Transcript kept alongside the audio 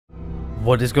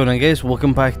What is going on, guys?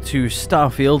 Welcome back to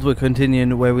Starfield. We're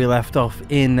continuing where we left off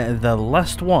in the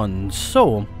last one.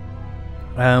 So,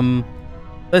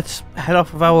 let's head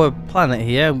off of our planet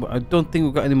here. I don't think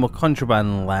we've got any more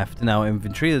contraband left in our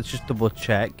inventory. Let's just double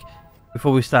check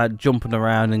before we start jumping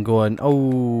around and going,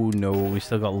 oh no, we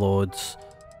still got loads.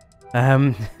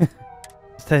 Let's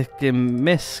take a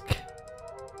misc.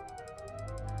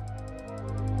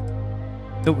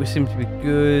 Nope, we seem to be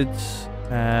good.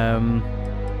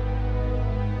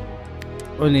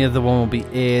 Only other one will be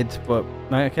aid, but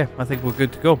okay, I think we're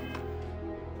good to go.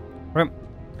 Right,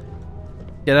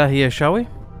 get out of here, shall we?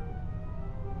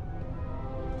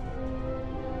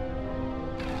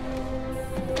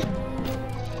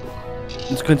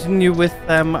 Let's continue with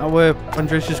our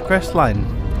Andreas's crest line.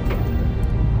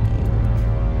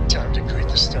 Time to greet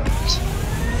the stars.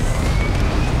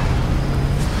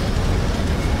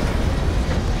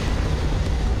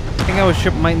 I think our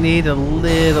ship might need a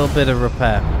little bit of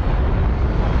repair.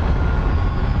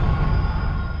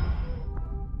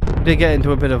 We did get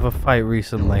into a bit of a fight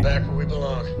recently. Back where we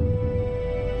belong.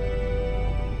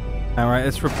 Alright,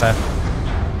 let's repair.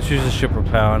 Let's use the ship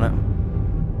repair on it.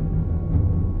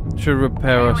 Should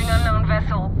repair us. Unknown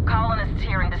vessel, colonists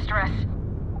here in distress.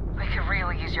 We could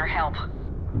really use your help.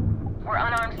 We're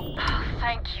unarmed. Oh,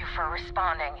 thank you for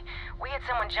responding. We had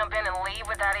someone jump in and leave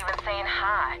without even saying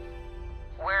hi.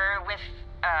 We're with,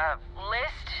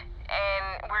 List,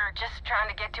 and we're just trying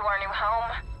to get to our new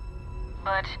home.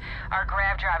 But our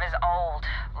grav drive is old,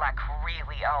 like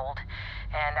really old,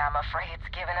 and I'm afraid it's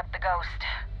giving up the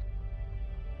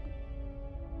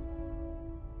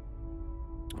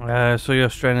ghost. So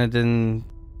you're stranded in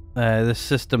this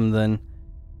system then.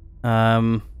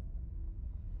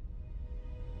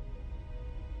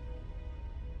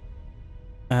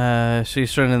 So you're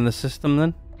stranded in the system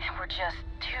then? And we're just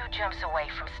 2 jumps away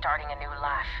from starting a new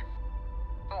life.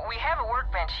 We have a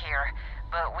workbench here,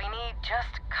 but we need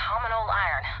just common old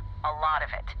iron, a lot of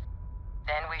it.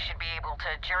 Then we should be able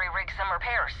to jury-rig some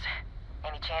repairs.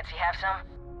 Any chance you have some?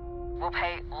 We'll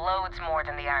pay loads more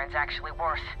than the iron's actually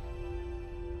worth.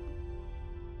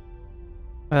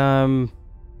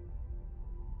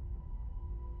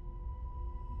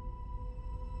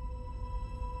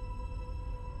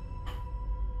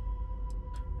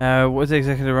 What's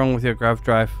exactly wrong with your grav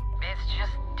drive? It's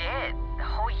just dead. The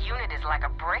whole unit is like a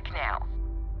brick now.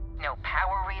 No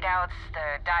power readouts,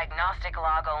 the diagnostic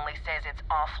log only says it's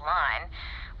offline.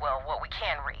 Well, what we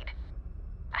can read.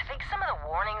 I think some of the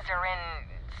warnings are in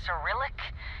Cyrillic.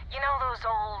 You know, those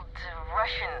old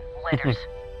Russian letters.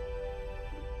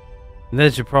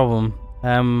 There's your problem.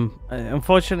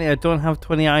 Unfortunately, I don't have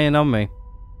 20 iron on me.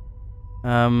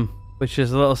 Which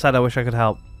is a little sad. I wish I could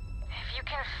help. If you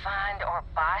can find or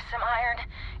buy some iron,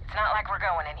 it's not like we're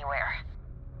going anywhere.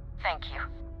 Thank you.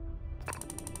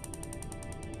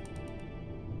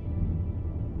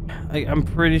 I'm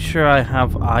pretty sure I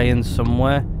have iron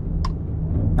somewhere.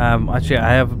 Actually,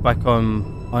 I have it back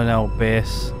on our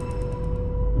base.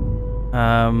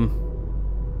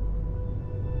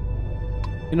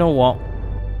 You know what?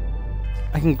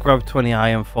 I can grab 20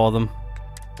 iron for them.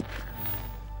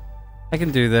 I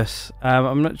can do this.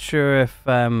 I'm not sure if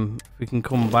we can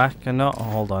come back or not. Oh,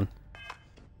 hold on.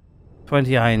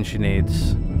 20 iron she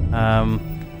needs.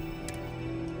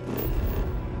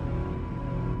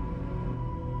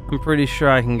 I'm pretty sure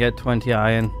I can get 20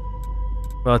 iron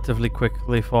relatively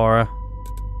quickly for her.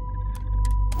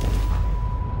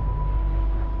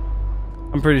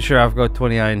 I'm pretty sure I've got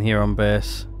 20 iron here on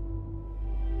base.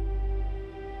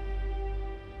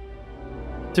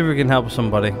 See if we can help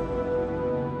somebody.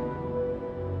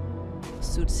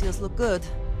 Suit seals look good.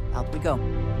 Out we go.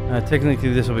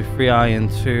 Technically this will be free iron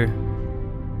too.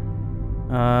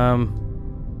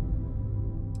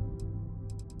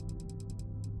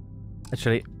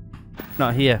 Actually,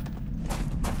 not here.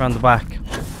 Around the back.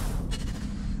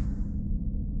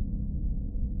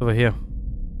 Over here.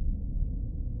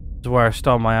 This is where I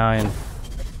store my iron.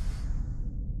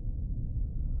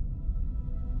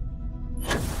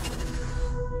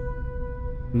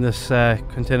 In this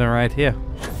container right here.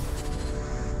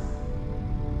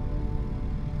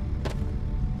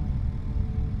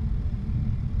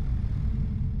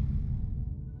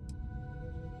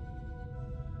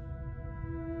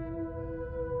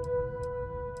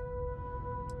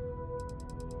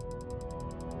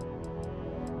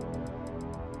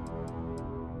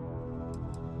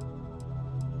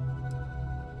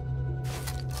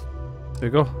 There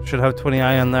we go. Should have 20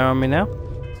 iron there on me now.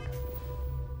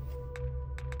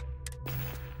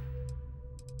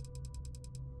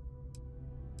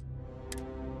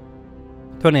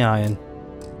 $20 iron.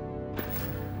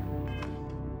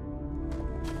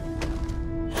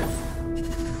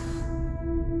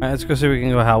 Right, let's go see if we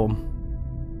can go help him.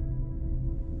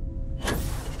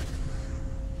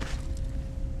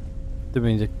 Didn't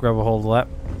mean to grab a hold of that.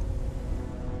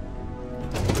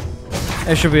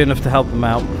 It should be enough to help them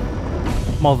out.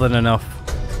 More than enough.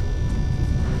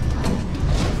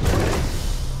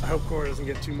 I hope Cora doesn't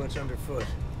get too much underfoot.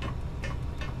 I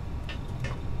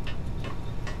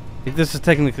think this is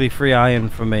technically free iron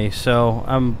for me, so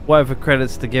whatever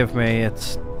credits to give me,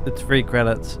 it's free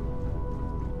credits.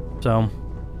 So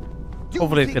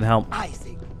hopefully it can help.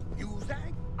 Isaac,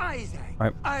 Isaac.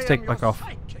 Right, let's take back off.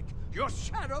 Your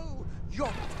shadow,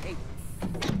 your tape.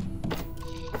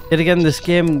 Yet again, this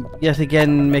game,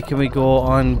 making me go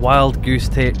on wild goose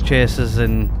chases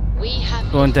and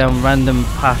going down random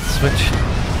paths, which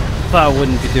I thought I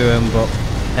wouldn't be doing, but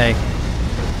hey.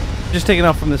 Just taking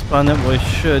off from this planet, we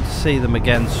should see them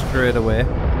again straight away.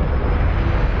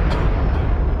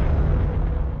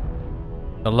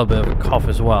 A little bit of a cough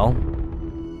as well.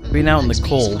 Being out in the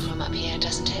cold. From up here,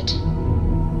 doesn't it?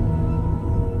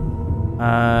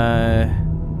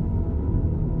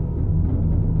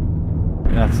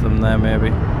 That's them there, maybe.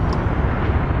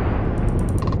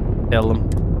 Kill them.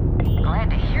 Glad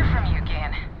to hear from you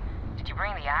again. Did you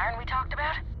bring the iron we talked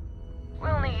about?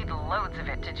 We'll need loads of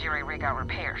it to jury-rig our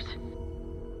repairs.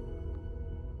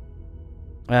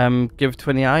 Give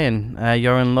 20 iron.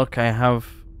 You're in luck. I have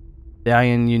the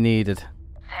iron you needed.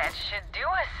 That should do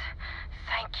us.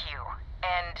 Thank you.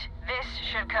 And this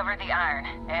should cover the iron,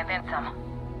 and then some.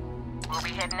 We'll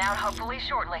be heading out hopefully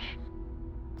shortly.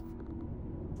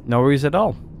 No worries at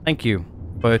all. Thank you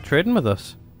for trading with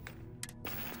us.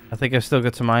 I think I've still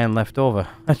got some iron left over,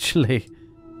 actually.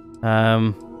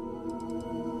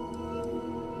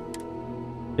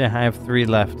 Yeah, I have 3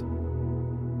 left.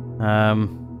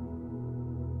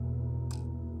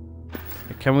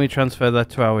 Can we transfer that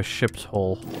to our ship's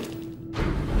hull?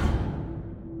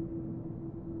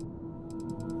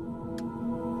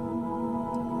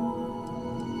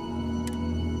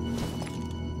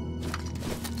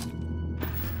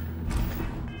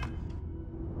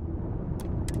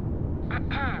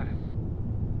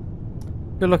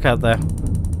 Good look out there.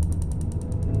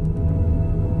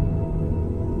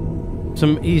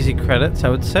 Some easy credits, I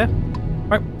would say.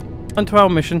 Right, on to our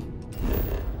mission.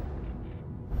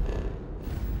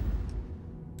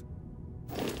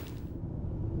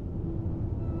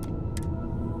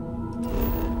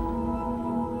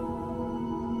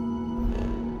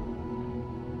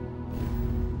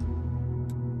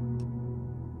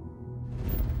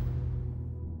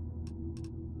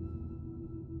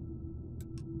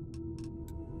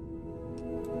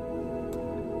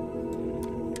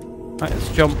 Right, let's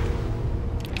jump.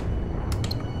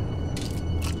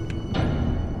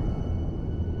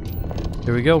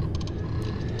 Here we go.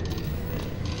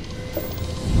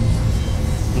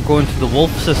 I'm going to the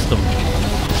wolf system. I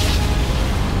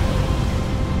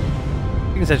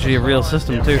think it's actually a real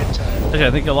system too. Actually, I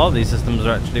think a lot of these systems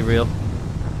are actually real.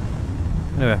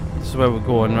 Anyway, this is where we're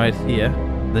going right here.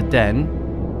 The den.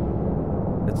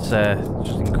 Let's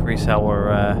just increase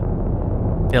our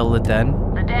hail the den.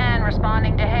 The Den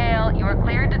responding to hail. You are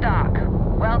cleared to dock.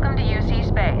 Welcome to UC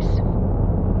space.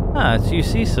 Ah, it's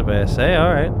UC space, eh?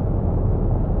 Alright.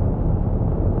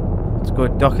 Let's go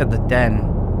dock at the den.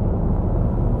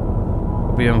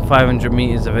 We'll be on 500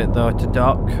 meters of it though to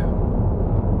dock.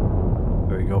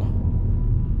 There we go.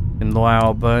 In lower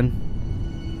our burn.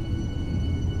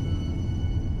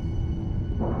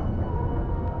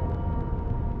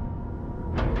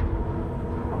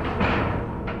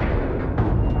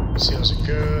 Seals are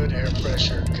good, air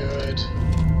pressure good,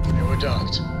 and we're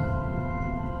docked.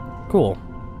 Cool.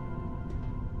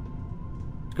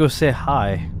 Let's go say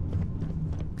hi.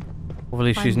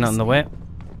 Hopefully she's not in the way.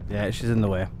 Yeah, she's in the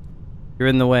way. You're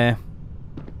in the way.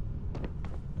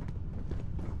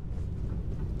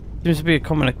 Seems to be a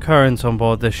common occurrence on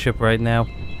board this ship right now.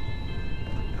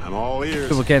 I'm all ears.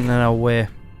 People getting in our way.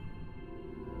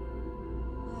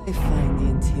 I find the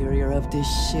interior of this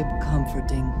ship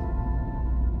comforting.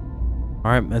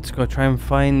 Alright, let's go try and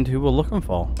find who we're looking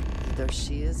for. Either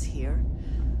she is here,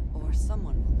 or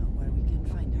someone will know where we can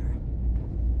find her.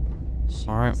 She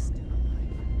Alright. is still alive.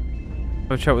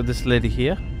 Have a chat with this lady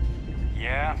here.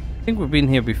 Yeah? I think we've been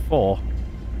here before.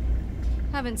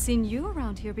 Haven't seen you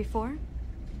around here before.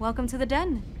 Welcome to the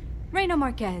Den. Reina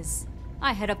Marquez.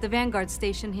 I head up the Vanguard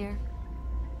station here.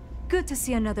 Good to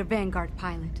see another Vanguard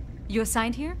pilot. You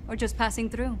assigned here, or just passing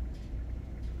through?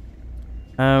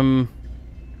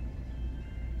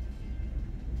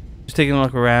 Just taking a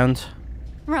look around.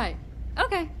 Right.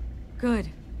 Okay. Good.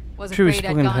 Was Sure, we've afraid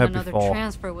I'd spoken to gotten her another before.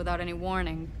 transfer without any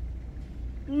warning.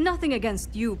 Nothing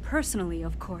against you personally,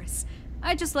 of course.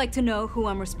 I just like to know who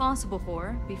I'm responsible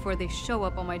for before they show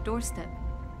up on my doorstep.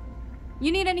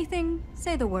 You need anything?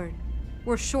 Say the word.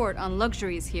 We're short on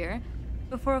luxuries here,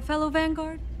 but for a fellow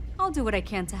Vanguard, I'll do what I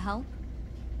can to help.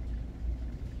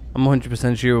 I'm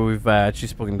 100% sure we've actually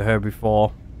spoken to her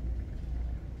before.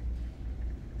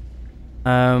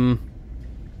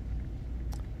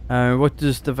 What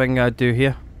does the Vanguard do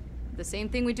here? The same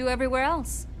thing we do everywhere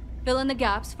else. Fill in the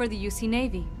gaps for the UC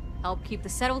Navy. Help keep the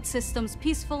settled systems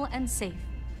peaceful and safe.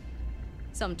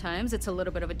 Sometimes it's a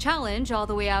little bit of a challenge all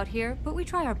the way out here, but we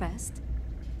try our best.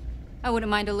 I wouldn't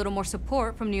mind a little more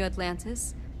support from New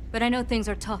Atlantis, but I know things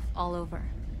are tough all over.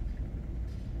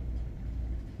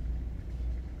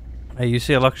 You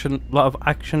see a lot of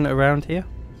action around here?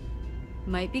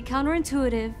 Might be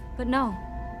counterintuitive, but no,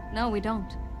 we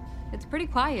don't. It's pretty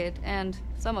quiet, and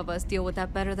some of us deal with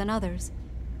that better than others.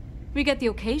 We get the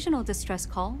occasional distress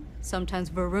call. Sometimes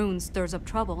Varun stirs up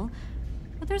trouble,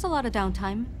 but there's a lot of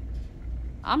downtime.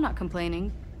 I'm not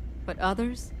complaining, but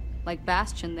others, like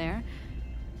Bastion there,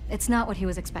 it's not what he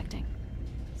was expecting.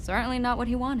 Certainly not what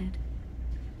he wanted.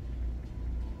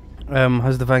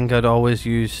 Has the Vanguard always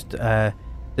used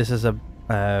this as a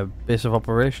base of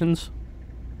operations?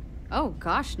 Oh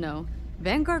gosh, no.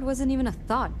 Vanguard wasn't even a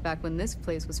thought back when this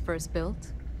place was first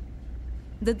built.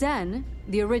 The Den,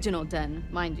 the original Den,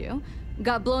 mind you,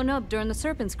 got blown up during the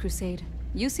Serpent's Crusade.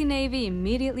 UC Navy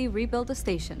immediately rebuilt the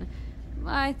station,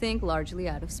 I think largely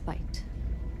out of spite.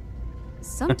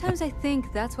 Sometimes I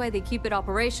think that's why they keep it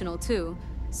operational too.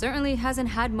 Certainly hasn't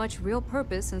had much real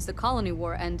purpose since the Colony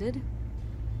War ended.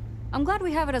 I'm glad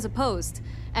we have it as a post,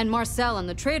 and Marcel and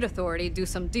the Trade Authority do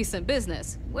some decent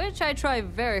business, which I try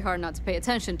very hard not to pay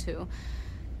attention to.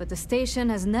 But the station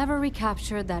has never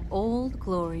recaptured that old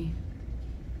glory.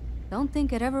 Don't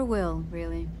think it ever will,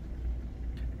 really.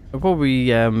 It'll probably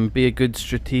be a good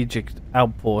strategic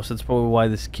outpost. That's probably why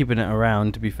they're keeping it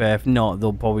around, to be fair. If not,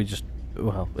 they'll probably just...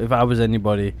 Well, if I was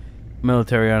anybody,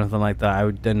 military or anything like that, I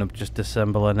would end up just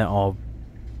disassembling it or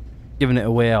giving it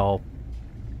away or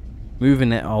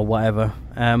moving it or whatever.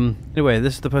 Anyway,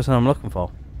 this is the person I'm looking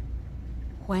for.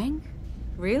 Huang?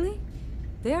 Really?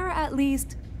 There are at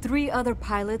least 3 other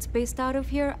pilots based out of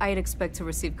here I'd expect to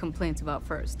receive complaints about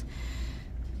first.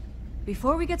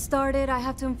 Before we get started, I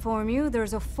have to inform you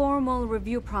there's a formal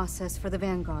review process for the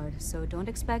Vanguard, so don't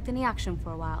expect any action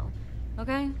for a while,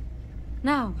 okay?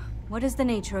 Now, what is the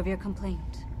nature of your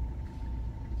complaint?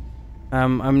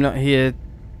 I'm not here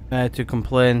to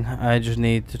complain. I just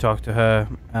need to talk to her.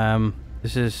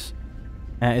 This is...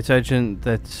 it's urgent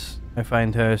that I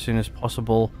find her as soon as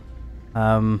possible.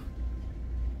 There's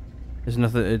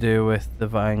nothing to do with the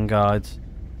Vanguard.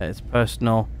 It's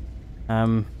personal.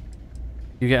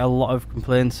 You get a lot of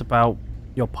complaints about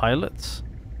your pilots?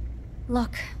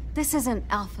 Look, this isn't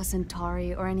Alpha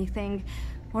Centauri or anything.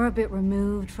 We're a bit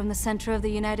removed from the center of the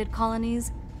United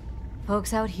Colonies.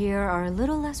 Folks out here are a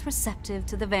little less receptive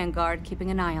to the Vanguard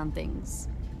keeping an eye on things.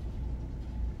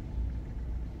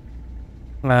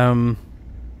 There's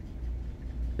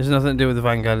nothing to do with the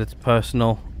Vanguard, it's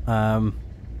personal. Let's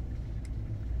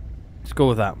go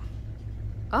with that.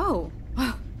 Oh,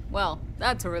 well,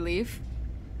 that's a relief.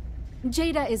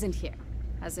 Jada isn't here.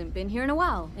 Hasn't been here in a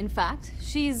while. In fact,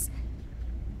 she's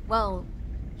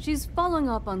following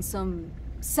up on some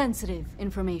sensitive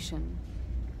information.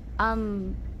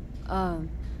 I'm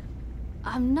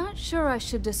not sure I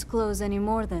should disclose any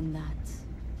more than that.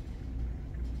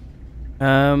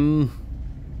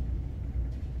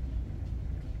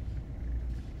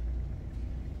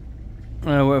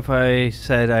 What if I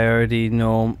said I already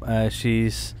know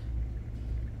she's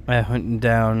hunting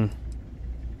down...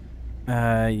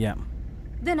 yeah.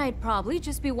 Then I'd probably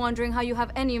just be wondering how you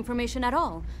have any information at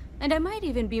all. And I might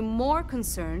even be more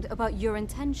concerned about your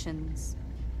intentions.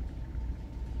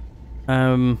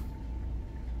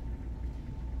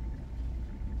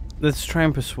 Let's try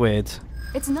and persuade.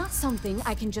 It's not something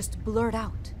I can just blurt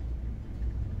out.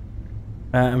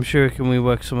 I'm sure can we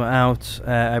work something out.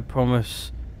 I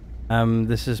promise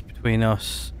this is between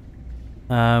us.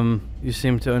 You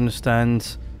seem to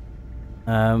understand.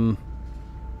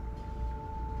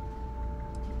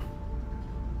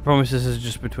 Promise this is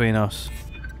just between us.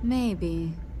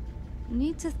 Maybe.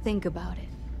 Need to think about it.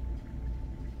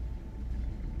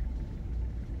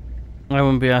 I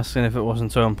wouldn't be asking if it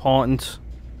wasn't so important.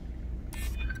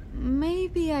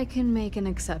 Maybe I can make an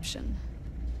exception.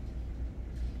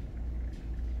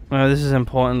 No, this is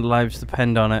important. Lives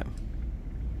depend on it.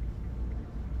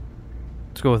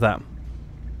 Let's go with that.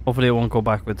 Hopefully it won't go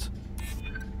backwards.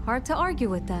 Hard to argue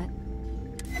with that.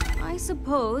 I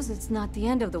suppose it's not the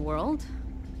end of the world.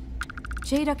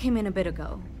 Jada came in a bit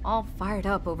ago, all fired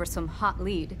up over some hot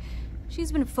lead.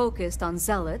 She's been focused on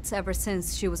zealots ever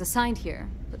since she was assigned here,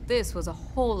 but this was a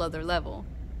whole other level.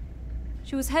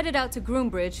 She was headed out to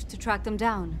Groombridge to track them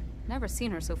down. Never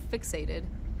seen her so fixated.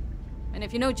 And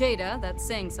if you know Jada, that's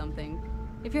saying something.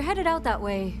 If you're headed out that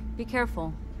way, be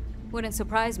careful. Wouldn't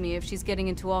surprise me if she's getting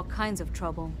into all kinds of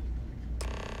trouble.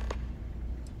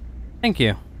 Thank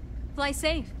you. Fly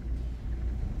safe.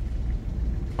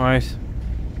 Alright.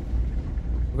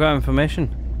 We've got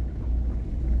information.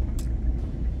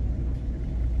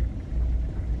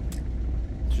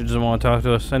 She doesn't want to talk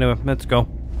to us. Anyway, let's go.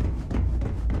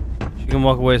 She can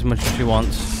walk away as much as she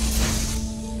wants.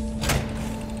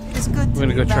 It's good We're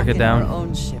gonna go track it down. Our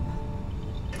own ship.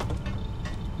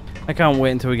 I can't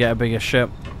wait until we get a bigger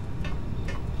ship.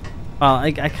 Well,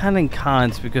 I can and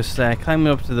can't because climbing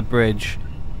up to the bridge,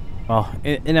 well,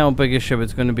 in our bigger ship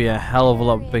it's going to be a hell of a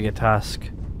lot bigger task.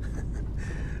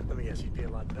 Let me guess, you'd be a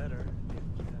lot better.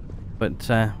 But,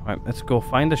 right, let's go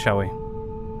find her, shall we?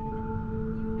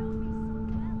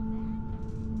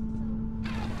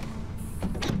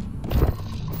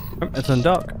 Let's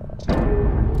undock.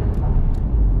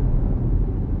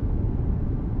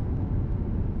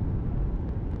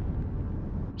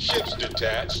 Ship's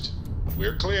detached.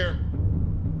 We're clear.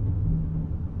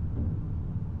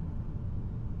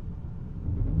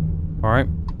 Alright,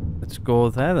 let's go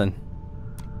there then.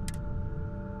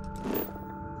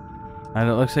 And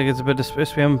it looks like it's a bit of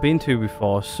space we haven't been to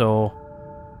before, so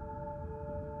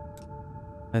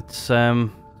let's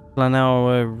plan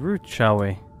our route, shall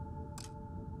we?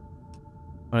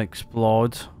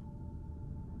 Unexplored.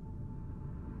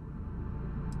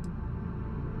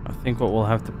 I think what we'll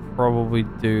have to probably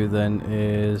do then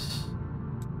is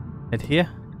head here.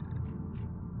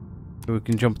 So we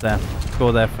can jump there. Let's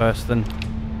go there first then.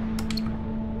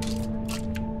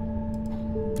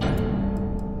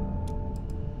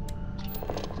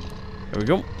 There we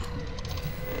go.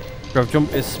 Grav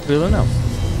jump is spilling out.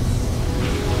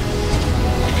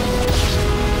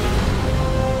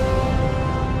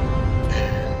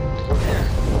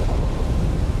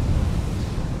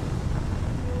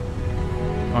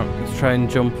 Alright, let's try and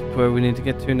jump where we need to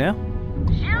get to now.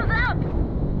 Shields up!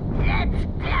 Let's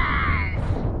blast!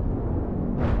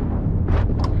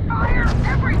 Fire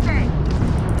everything!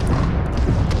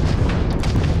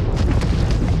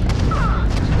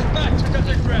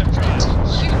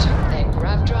 You took their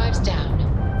grav drives down.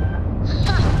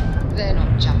 Ha! They're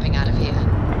not jumping out of here.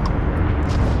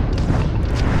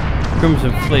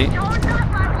 Crimson Fleet. Doors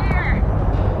up out here!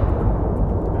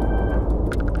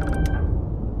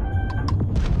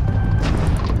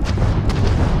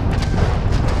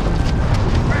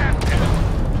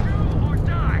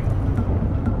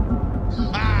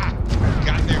 Ah!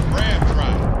 Got their grab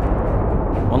drive.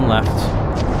 One left.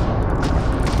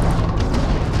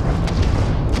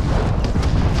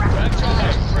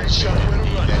 Shot when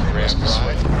Need running. that grab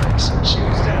drive. Some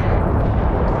shoes down.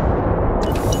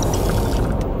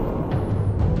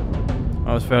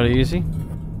 That was fairly easy.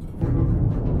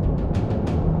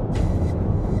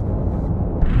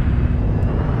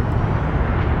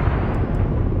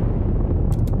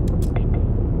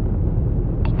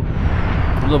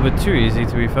 A little bit too easy,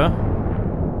 to be fair.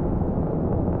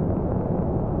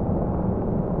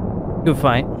 Good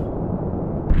fight.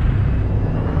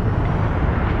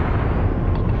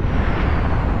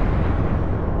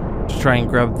 Just try and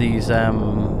grab these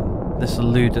this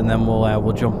loot, and then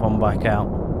we'll jump on back out.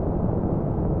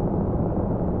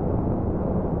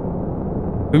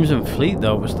 Crimson Fleet,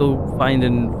 though, we're still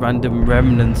finding random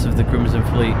remnants of the Crimson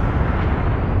Fleet.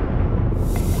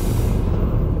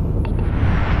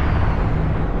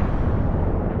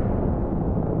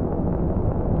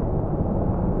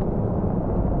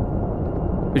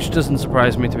 Which doesn't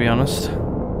surprise me, to be honest.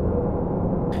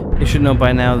 You should know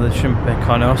by now that shouldn't pick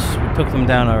on us. We took them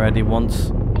down already once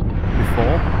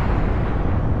before.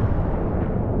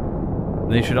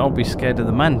 They should all be scared of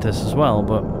the Mantis as well,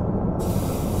 but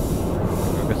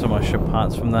we'll get some more ship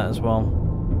parts from that as well.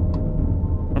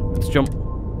 Let's jump.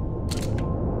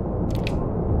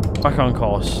 Back on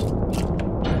course. I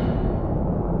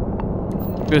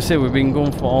was gonna say, we've been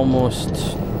going for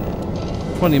almost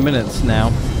 20 minutes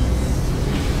now.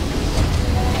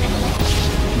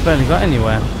 Barely got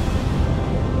anywhere.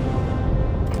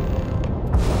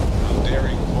 A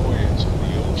daring voyage in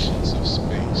the oceans of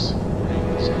space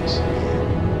brings us here.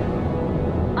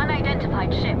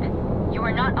 Unidentified ship. You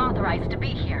are not authorized to be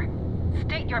here.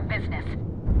 State your business.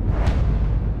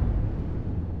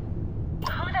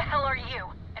 Who the hell are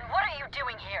you? And what are you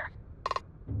doing here?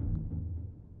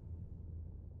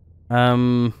 I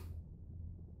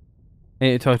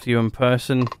need to talk to you in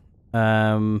person.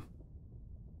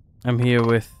 I'm here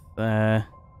with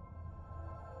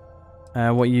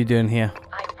What are you doing here?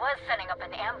 I was setting up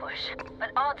an ambush,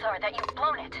 but odds are that you've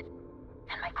blown it.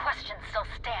 And my question still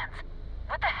stands.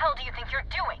 What the hell do you think you're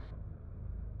doing?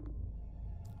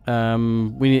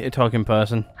 We need to talk in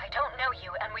person. I don't know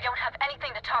you, and we don't have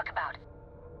anything to talk about.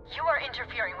 You are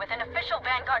interfering with an official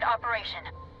Vanguard operation,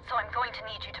 so I'm going to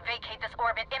need you to vacate this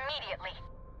orbit immediately.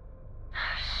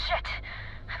 Shit!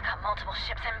 I've got multiple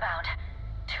ships inbound.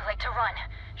 Too late to run.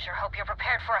 Sure hope you're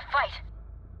prepared for a fight.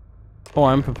 Oh,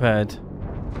 I'm prepared.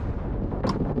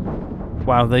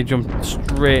 Wow, they jumped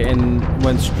straight in,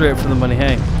 went straight for the money,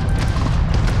 hey.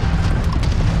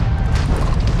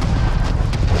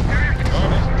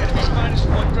 Enemies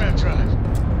 -1 grav drive.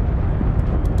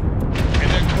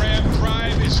 And the grab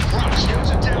drive is crushed.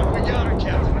 Shields are down. We got her,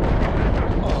 Captain.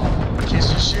 Oh, kiss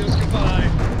your shields goodbye.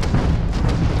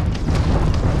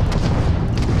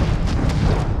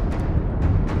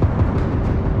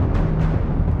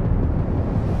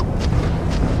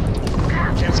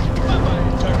 Captain,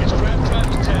 bye-bye. Target's grab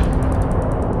drive is down.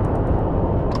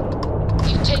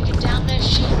 You've taken down their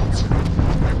shields.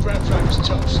 Our grab drive is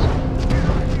toast.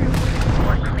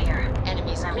 We're clear.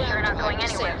 Enemies I'm sure you're not going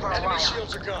anywhere for a Enemy while.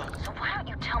 shields are gone. So why don't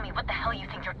you tell me what the hell you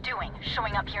think you're doing,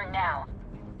 showing up here now?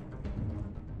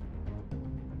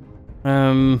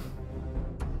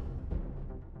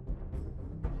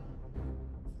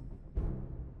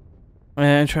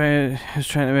 I was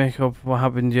trying to make up what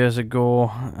happened years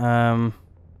ago. 10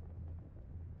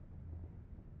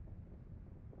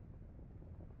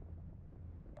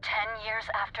 years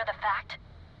after the fact?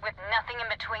 With nothing in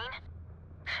between?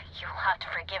 You'll have to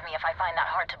forgive me if I find that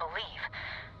hard to believe.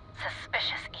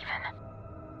 Suspicious, even.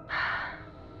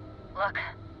 Look,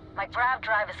 my grav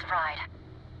drive is fried.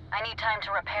 I need time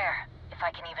to repair, if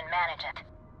I can even manage it.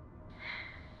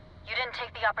 You didn't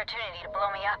take the opportunity to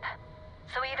blow me up.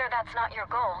 So either that's not your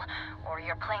goal, or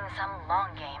you're playing some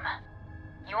long game.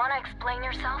 You want to explain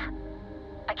yourself?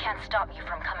 I can't stop you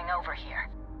from coming over here.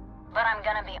 But I'm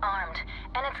gonna be armed,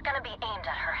 and it's gonna be aimed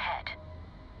at her head.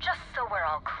 Just so we're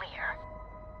all clear.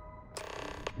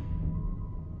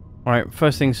 Alright,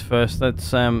 first things first,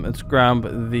 let's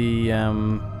grab the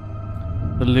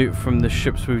loot from the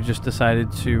ships we've just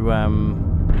decided to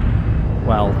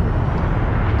well,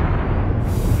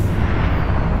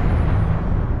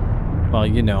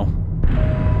 you know,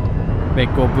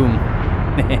 make go boom.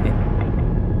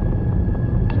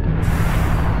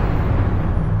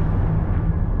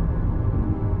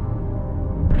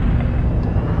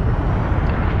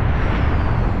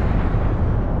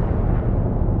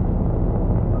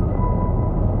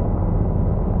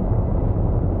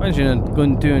 Imagine it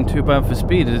going doing too bad for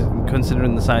speed,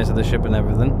 considering the size of the ship and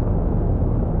everything.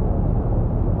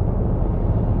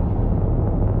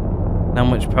 How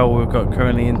much power we've got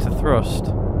currently into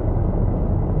thrust.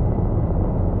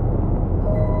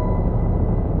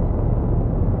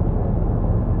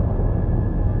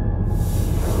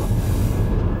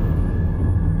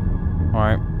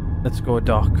 Alright, let's go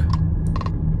dock.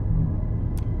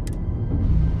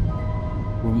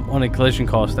 We're on a collision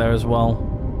course there as well.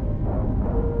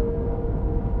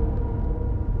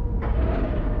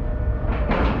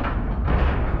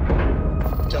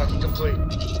 Docking complete.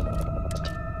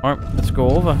 Alright, let's go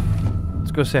over.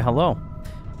 Let's go say hello.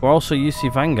 We're also UC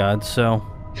Vanguard, so...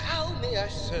 How may I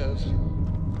serve you?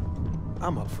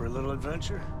 I'm up for a little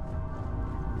adventure.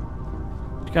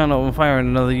 You can't open fire on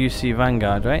another UC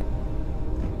Vanguard, right?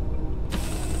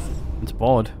 It's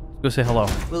bored. Let's go say hello.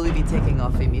 Will we be taking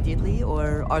off immediately,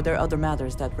 or are there other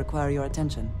matters that require your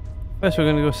attention? First we're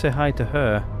gonna go say hi to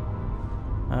her.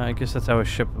 I guess that's our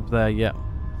ship up there, yeah.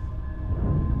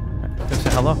 Right, go say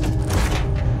hello.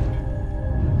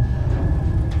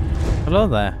 Hello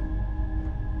there.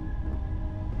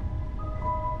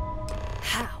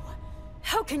 How?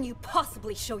 How can you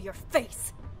possibly show your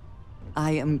face?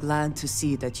 I am glad to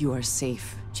see that you are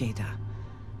safe, Jada.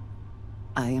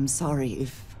 I am sorry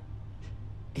if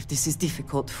this is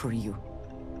difficult for you.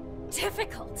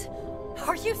 Difficult?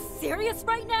 Are you serious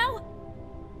right now?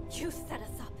 You set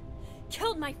us up,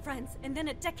 killed my friends, and then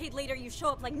a decade later you show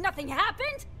up like nothing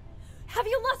happened? Have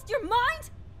you lost your mind?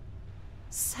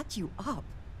 Set you up?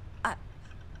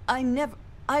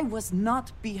 I was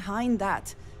not behind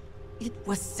that. It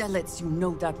was zealots, you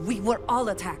know that. We were all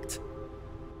attacked.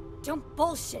 Don't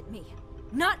bullshit me.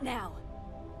 Not now.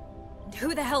 And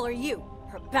who the hell are you?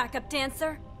 Her backup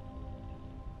dancer?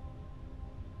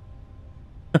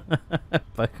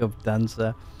 Backup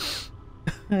dancer.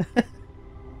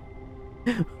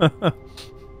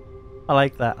 I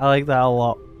like that. I like that a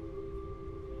lot.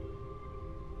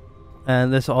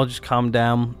 And let's all just calm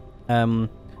down.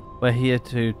 We're here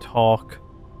to talk.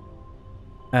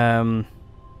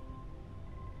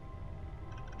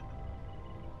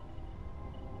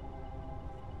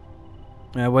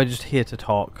 We're just here to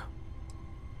talk.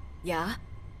 Yeah?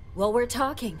 Well, we're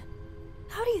talking.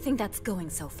 How do you think that's going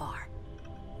so far?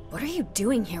 What are you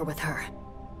doing here with her?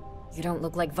 You don't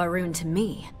look like Varun to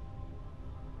me.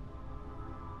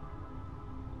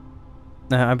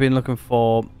 I've been looking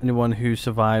for anyone who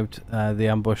survived the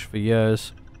ambush for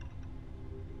years.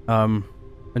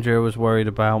 Andrea was worried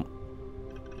about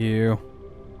you.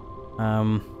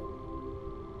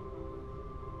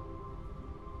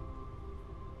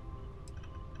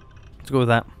 Let's go with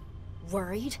that.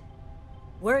 Worried?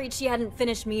 Worried she hadn't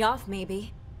finished me off,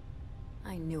 maybe.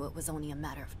 I knew it was only a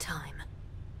matter of time.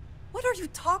 What are you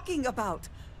talking about?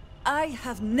 I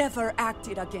have never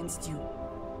acted against you.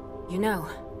 You know,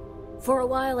 for a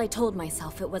while I told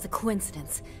myself it was a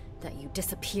coincidence that you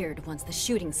disappeared once the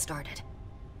shooting started.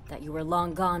 That you were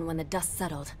long gone when the dust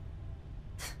settled.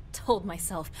 Told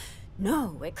myself,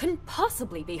 no, it couldn't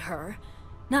possibly be her.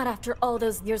 Not after all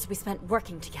those years we spent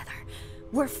working together.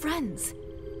 We're friends.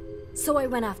 So I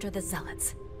went after the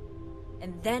Zealots.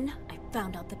 And then I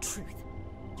found out the truth.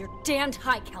 Your damned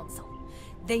High Council.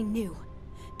 They knew.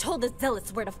 Told the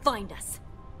Zealots where to find us.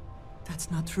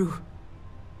 That's not true.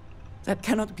 That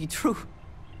cannot be true.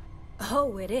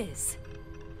 Oh, it is.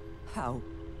 How?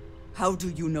 How do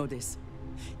you know this?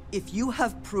 If you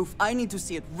have proof, I need to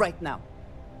see it right now.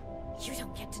 You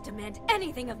don't get to demand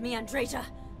anything of me, Andreja.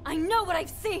 I know what I've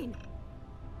seen.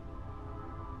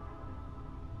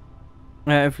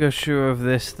 If you're sure of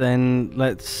this, then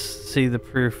let's see the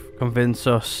proof. Convince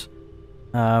us.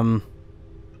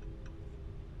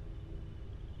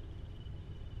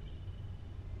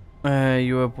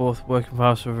 You were both working for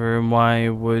House of Room. Why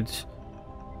would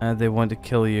they want to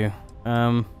kill you?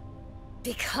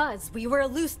 Because we were a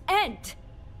loose end.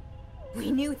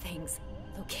 We knew things.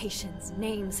 Locations,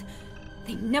 names.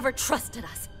 They never trusted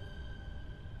us.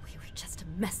 We were just a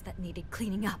mess that needed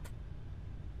cleaning up.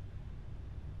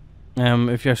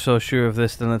 If you're so sure of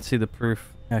this, then let's see the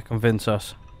proof. Convince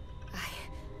us.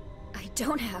 I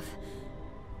don't have...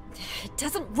 It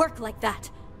doesn't work like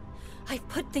that. I've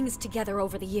put things together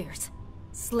over the years.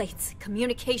 Slates,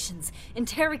 communications,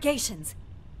 interrogations.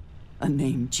 A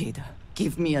name, Jada.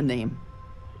 Give me a name.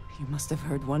 You must have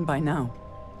heard one by now.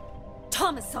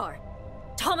 Tomasar!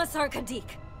 Tomasar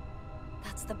Kadik!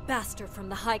 That's the bastard from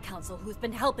the High Council who's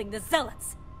been helping the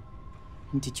Zealots!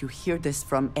 And did you hear this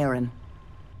from Aaron?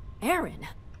 Aaron?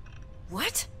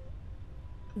 What?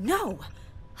 No!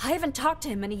 I haven't talked to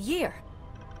him in a year.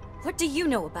 What do you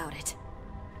know about it?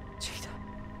 Jada,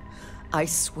 I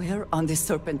swear on the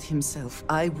Serpent himself,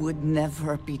 I would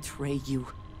never betray you.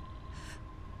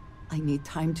 I need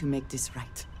time to make this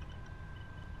right.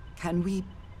 Can we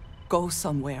go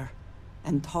somewhere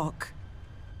and talk?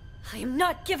 I am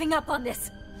not giving up on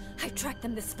this! I've tracked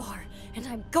them this far, and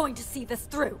I'm going to see this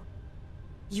through.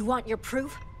 You want your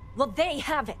proof? Well, they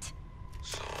have it.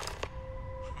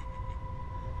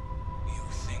 You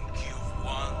think you've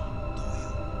won, do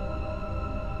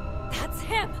you? That's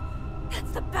him!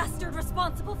 That's the bastard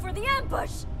responsible for the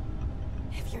ambush!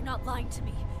 If you're not lying to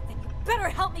me, then you better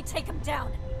help me take him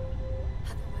down.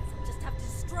 Otherwise, I'll just have to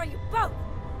destroy you both!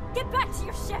 Get back to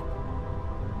your ship!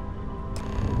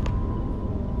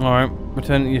 Alright,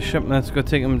 return to your ship. Let's go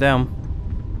take him down.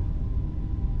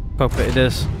 Cockpit it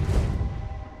is.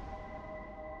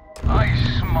 I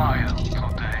smile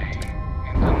today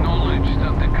in the knowledge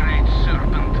that the Great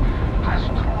Serpent has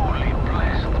truly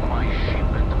blessed my ship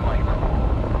and my crew.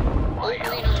 My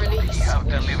elves have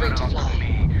delivered unto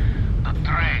me the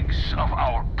dregs of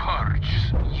our purge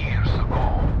years ago.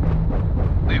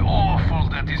 The awful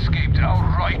that escaped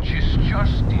our righteous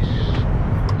justice.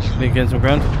 Can you get some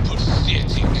ground?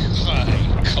 Pathetic High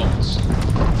Council,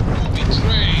 who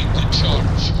betrayed the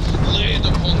charge laid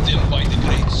upon them by the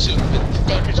Great Serpent.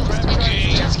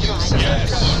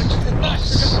 Yes,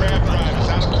 us. Grab drive is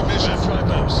out of commission.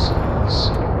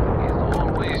 It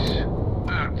always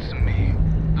irks me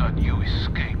that you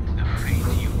escaped the fate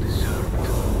you deserved.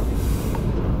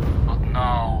 But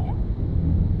now,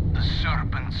 the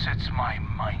Serpent sets my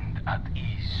mind at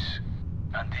ease,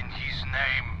 and in his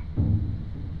name,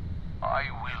 I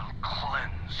will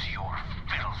cleanse your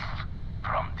filth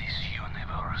from this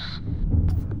universe.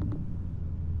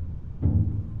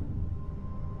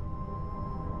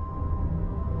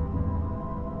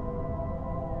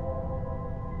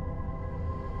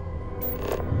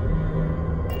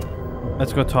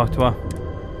 Let's go talk to her.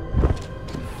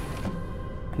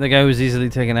 The guy was easily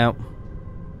taken out.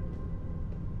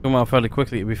 Come out fairly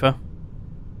quickly, to be fair.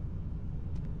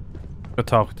 Go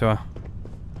talk to her.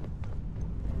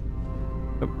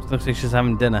 Oh, looks like she's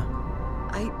having dinner.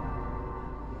 I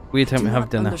Weird time do to have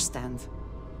not dinner. understand.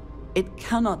 It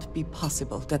cannot be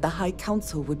possible that the High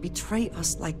Council would betray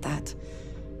us like that.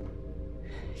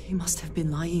 He must have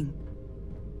been lying.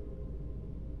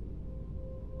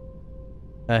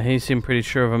 He seemed pretty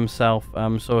sure of himself,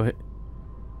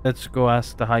 let's go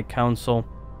ask the High Council.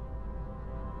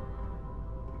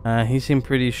 He seemed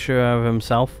pretty sure of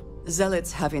himself.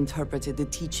 Zealots have interpreted the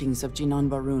teachings of Jinan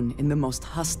Barun in the most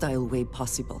hostile way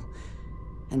possible,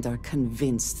 and are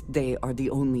convinced they are the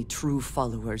only true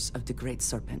followers of the Great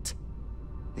Serpent.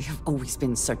 They have always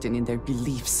been certain in their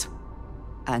beliefs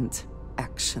and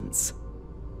actions.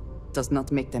 Does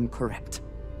not make them correct.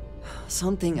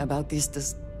 Something about this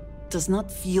does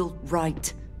not feel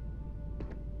right.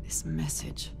 This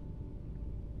message.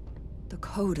 The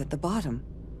code at the bottom.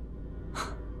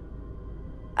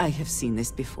 I have seen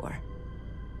this before.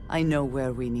 I know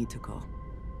where we need to go.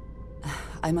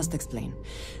 I must explain.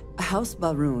 House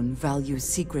Barun values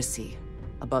secrecy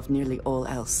above nearly all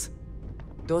else.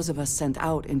 Those of us sent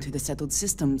out into the settled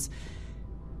systems,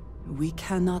 we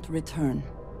cannot return.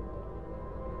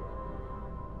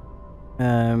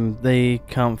 They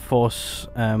can't force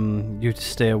you to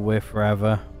stay away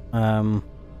forever. Hell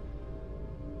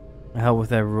with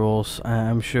their rules.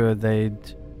 I'm sure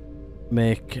they'd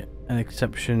make an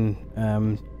exception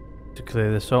to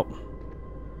clear this up.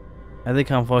 They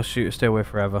can't force you to stay away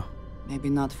forever. Maybe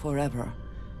not forever,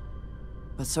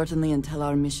 but certainly until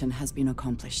our mission has been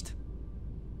accomplished.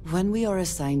 When we are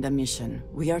assigned a mission,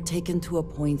 we are taken to a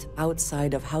point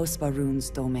outside of House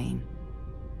Barun's domain.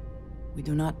 We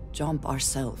do not jump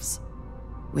ourselves.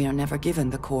 We are never given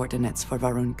the coordinates for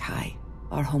Varun Kai,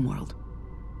 our homeworld.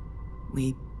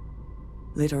 We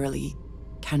literally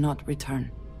cannot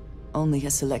return. Only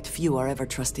a select few are ever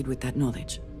trusted with that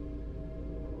knowledge.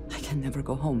 I can never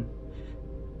go home.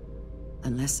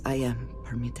 Unless I am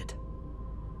permitted.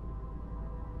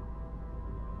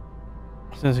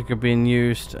 Since it could be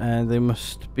used, there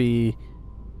must be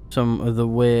some other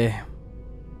way.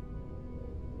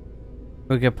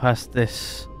 We'll get past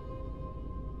this.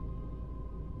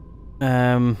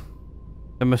 There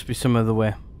must be some other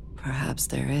way. Perhaps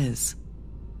there is.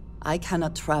 I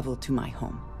cannot travel to my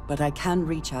home, but I can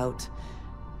reach out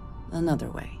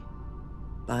another way.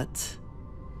 But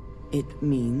it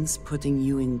means putting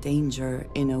you in danger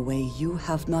in a way you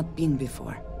have not been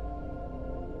before.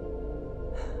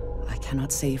 I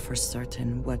cannot say for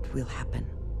certain what will happen.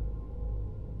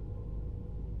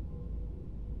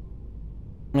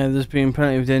 Yeah, there's been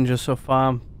plenty of danger so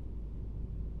far.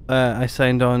 I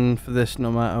signed on for this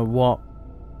no matter what.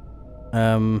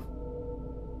 I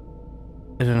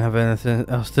don't have anything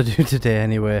else to do today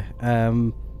anyway.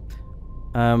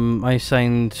 I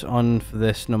signed on for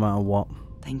this no matter what.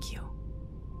 Thank you.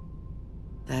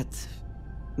 That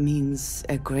means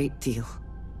a great deal.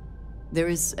 There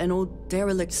is an old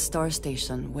derelict star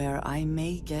station where I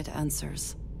may get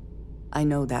answers. I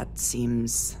know that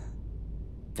seems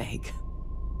vague.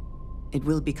 It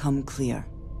will become clear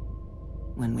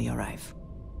when we arrive.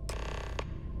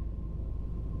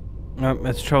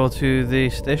 Let's travel to the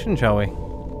station, shall we?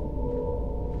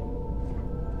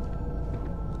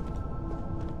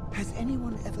 Has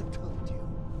anyone ever told you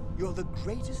you're the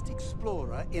greatest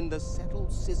explorer in the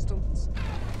settled systems?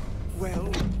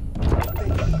 Well,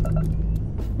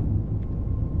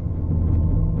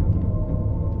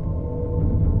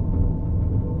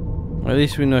 at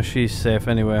least we know she's safe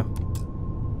anyway.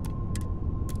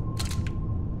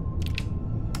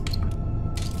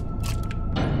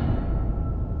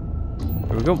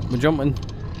 Here we go, we're jumping.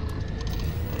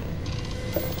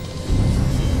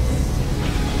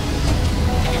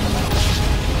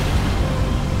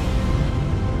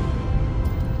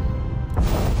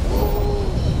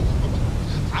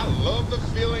 I love the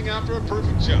feeling after a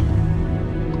perfect jump.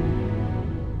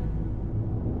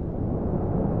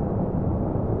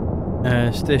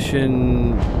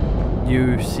 Station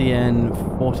UCN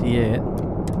 48.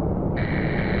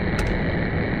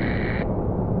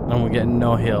 And we're getting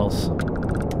no hills.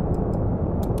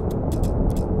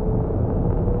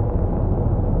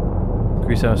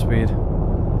 Increase our speed.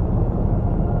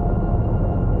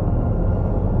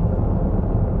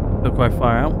 Still quite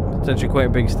far out. It's actually quite a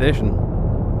big station.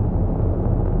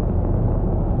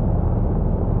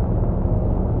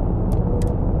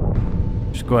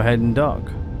 Just go ahead and dock.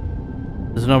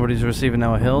 There's nobody's receiving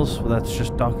our hills, but let's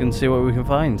just dock and see what we can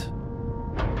find.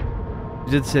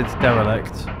 You did say it's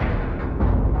derelict.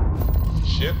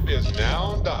 Ship is now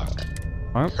on dock.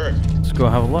 Alright, Perfect. let's go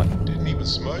have a look. Didn't even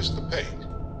smudge the paint.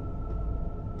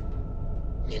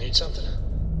 You need something?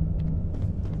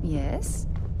 Yes?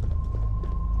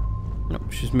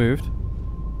 Nope, she's moved.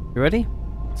 You ready?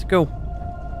 Let's go.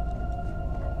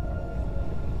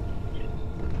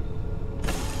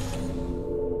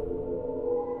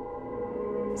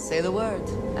 Say the word,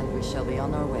 and we shall be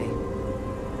on our way.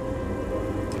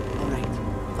 All right,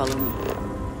 follow me.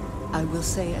 I will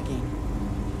say again,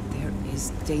 there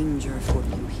is danger for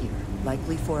you here,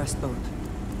 likely for us both.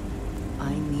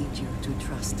 I need you to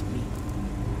trust me.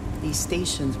 These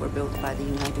stations were built by the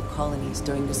United Colonies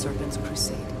during the Serpent's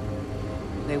Crusade.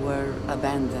 They were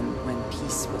abandoned when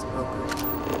peace was brokered.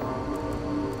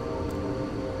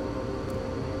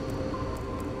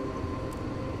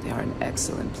 They are an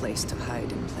excellent place to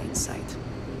hide in plain sight.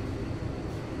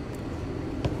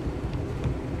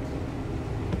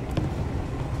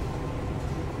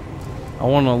 I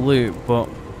want to loot, but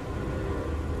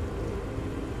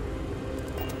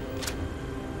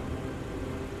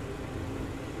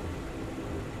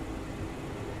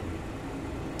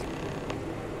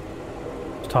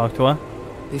talk to her.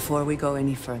 Before we go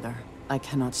any further, I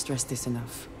cannot stress this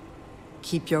enough.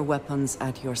 Keep your weapons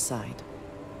at your side.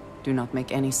 Do not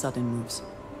make any sudden moves.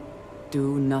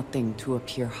 Do nothing to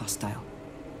appear hostile.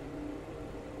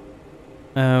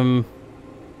 I'm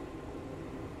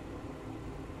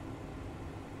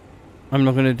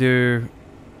not gonna do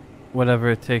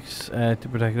whatever it takes to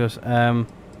protect us.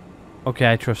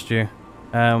 Okay, I trust you.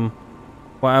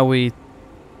 What are we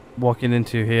walking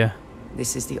into here?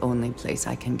 This is the only place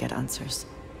I can get answers.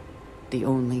 The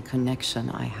only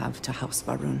connection I have to House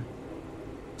Varun.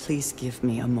 Please give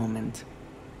me a moment.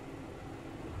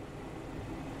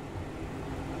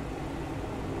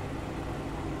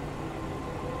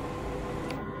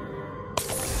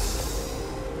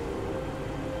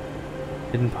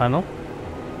 Hidden panel.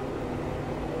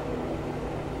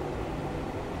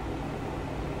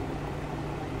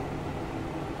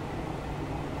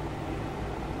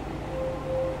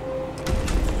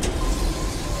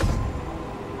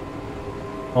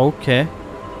 Okay.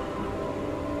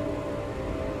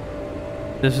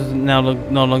 This is now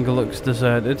no longer looks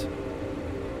deserted.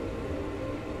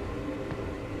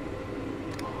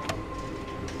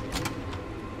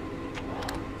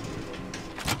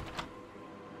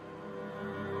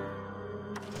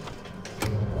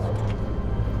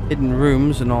 Hidden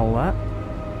rooms and all that.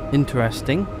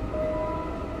 Interesting.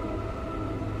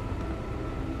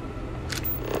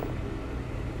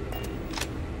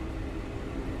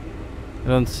 I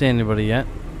don't see anybody yet.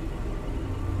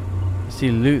 I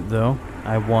see loot though.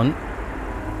 I want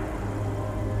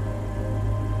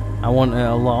it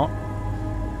a lot.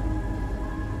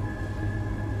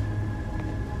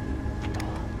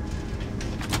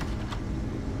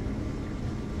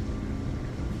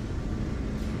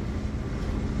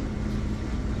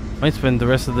 Might spend the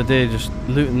rest of the day just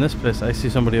looting this place. I see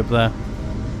somebody up there.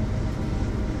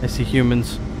 I see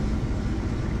humans.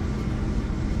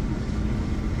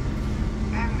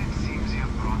 And it seems you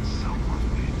brought someone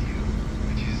with you,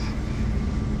 which is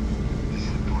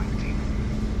disappointing.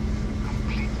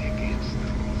 Completely against the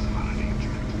rules of our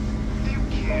arrangement. Do you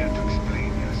care to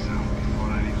explain yourself before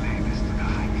I relay this to the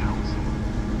High Council?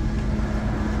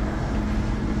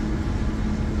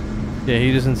 Yeah,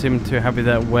 he doesn't seem too happy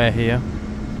that we're here.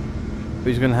 But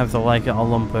he's gonna have to like it or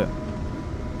lump it.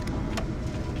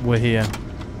 We're here.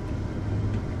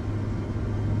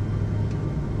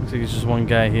 Looks like it's just one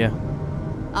guy here.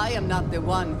 I am not the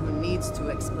one who needs to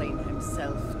explain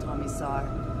himself, Tomisar.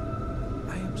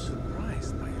 I am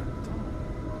surprised by your tone.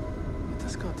 What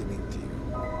has gotten into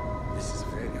you? This is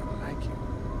very unlike you.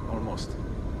 Almost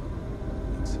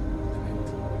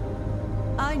insubordinate.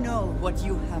 I know what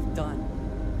you have done.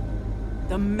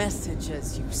 The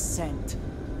messages you sent.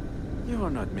 You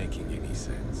are not making any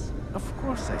sense. Of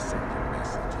course I send you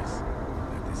messages.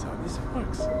 That is how this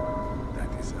works.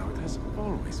 That is how it has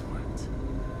always worked.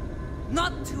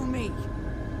 Not to me.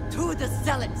 To the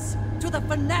zealots. To the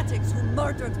fanatics who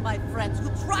murdered my friends,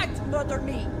 who tried to murder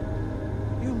me.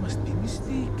 You must be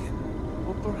mistaken.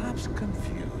 Or perhaps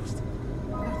confused.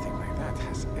 Nothing like that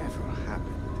has ever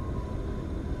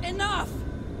happened. Enough!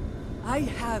 I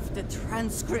have the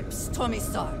transcripts,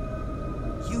 Tomisar.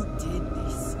 You did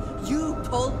this. You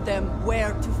told them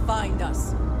where to find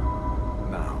us.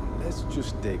 Now, let's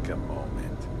just take a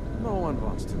moment. No one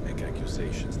wants to make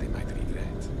accusations they might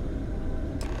regret.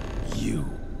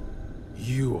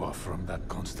 You are from that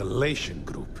Constellation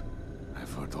group.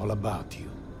 I've heard all about you.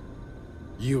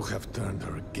 You have turned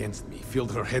her against me,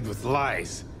 filled her head with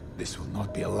lies. This will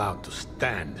not be allowed to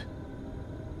stand.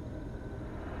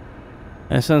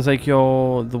 It sounds like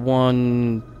you're the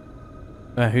one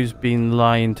who's been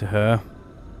lying to her.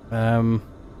 I'm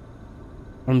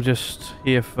just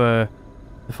here for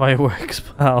the fireworks,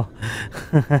 pal.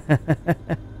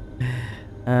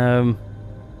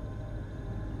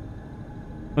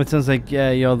 It sounds like,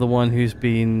 yeah, you're the one who's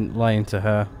been lying to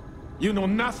her. You know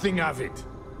nothing of it!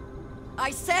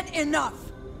 I said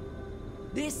enough!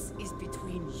 This is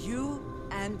between you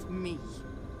and me.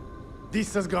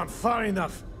 This has gone far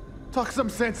enough. Talk some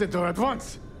sense into her at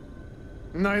once.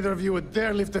 Neither of you would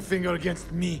dare lift a finger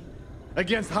against me.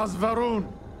 Against House Varun.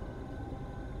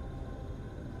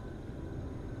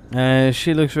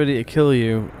 She looks ready to kill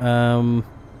you.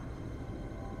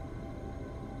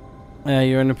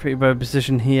 You're in a pretty bad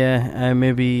position here.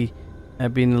 Maybe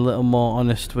being a little more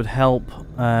honest would help.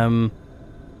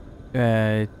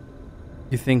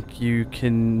 You think you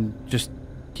can just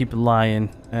keep lying?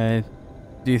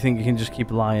 Do you think you can just keep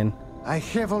lying? I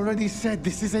have already said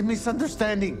this is a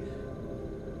misunderstanding.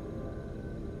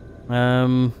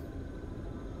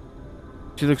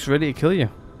 She looks ready to kill you.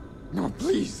 No,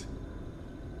 please.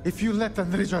 If you let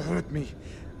Andreja hurt me,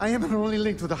 I am her only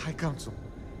link to the High Council,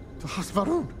 to House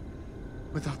Varun.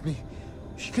 Without me,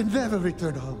 she can never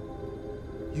return home.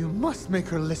 You must make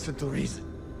her listen to reason.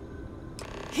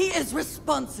 He is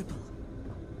responsible.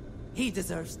 He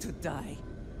deserves to die.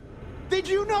 Did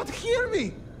you not hear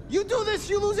me? You do this,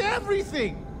 you lose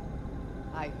everything!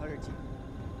 I heard you.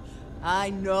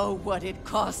 I know what it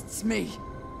costs me.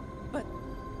 But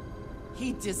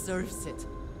he deserves it.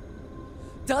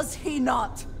 Does he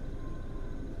not?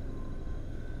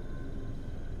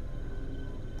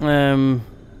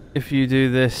 If you do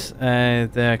this,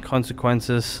 there are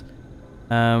consequences.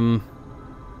 And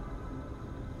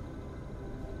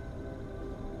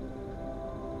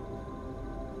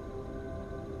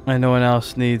no one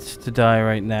else needs to die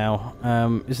right now.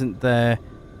 Isn't there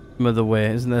some other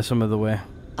way? Isn't there some other way?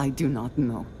 I do not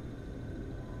know.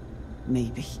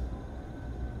 Maybe.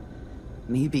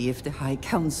 Maybe if the High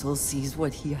Council sees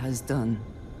what he has done.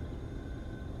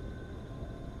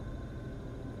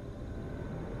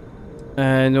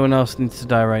 No one else needs to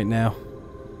die right now.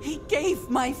 He gave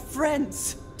my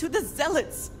friends to the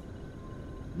Zealots.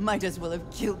 Might as well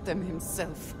have killed them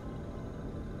himself.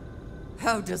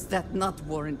 How does that not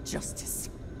warrant justice?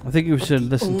 I think you should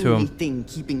listen to him. The only thing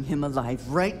keeping him alive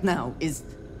right now is...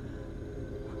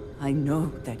 I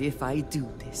know that if I do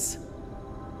this,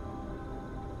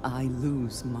 I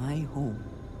lose my home.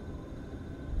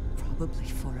 Probably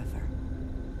forever.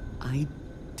 I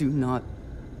do not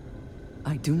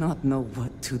know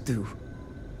what to do.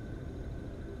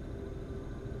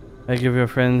 I give your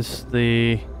friends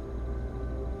the...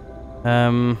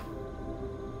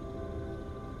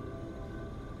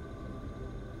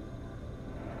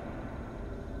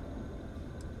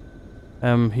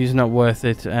 he's not worth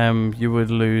it. You would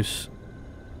lose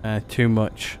too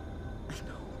much.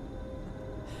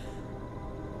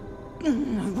 I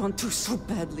know. I want to so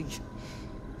badly.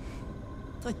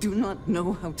 I do not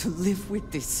know how to live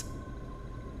with this.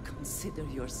 Consider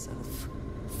yourself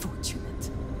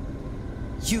fortunate.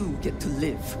 You get to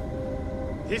live.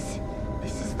 This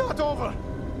is not over.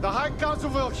 The High Council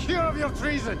will hear of your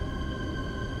treason.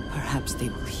 Perhaps they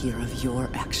will hear of your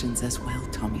actions as well,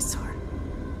 Tomisar.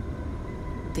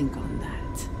 Think on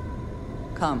that.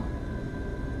 Come.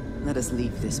 Let us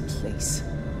leave this place.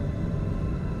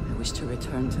 I wish to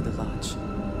return to the lodge.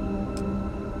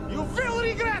 You will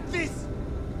regret this!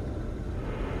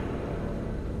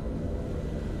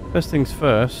 First things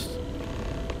first.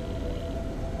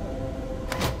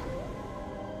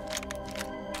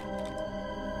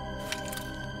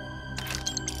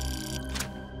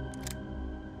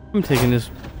 I'm taking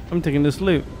this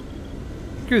loot.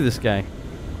 Screw this guy.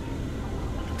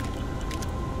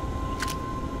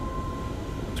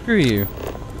 Screw you.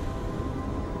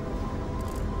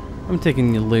 I'm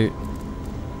taking your loot.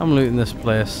 I'm looting this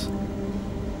place.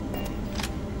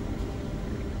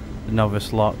 The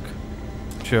novice lock.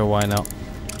 Sure, why not?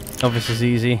 Novice is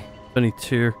easy. It's only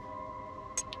 2.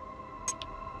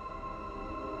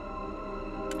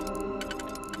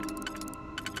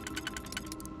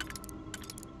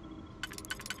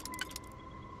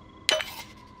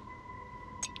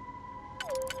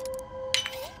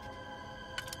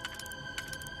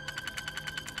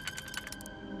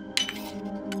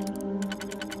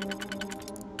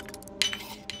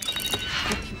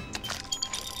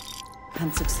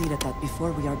 Can't succeed at that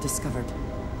before we are discovered.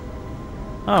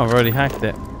 Oh, I've already hacked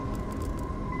it.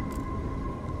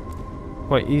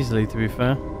 Quite easily, to be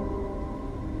fair.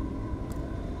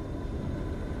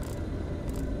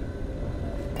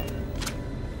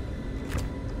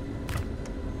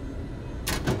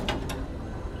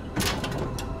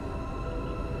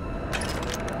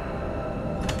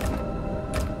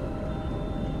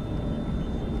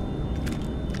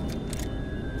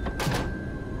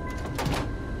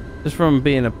 Just from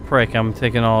being a prick, I'm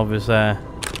taking all of his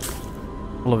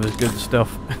good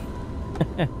stuff.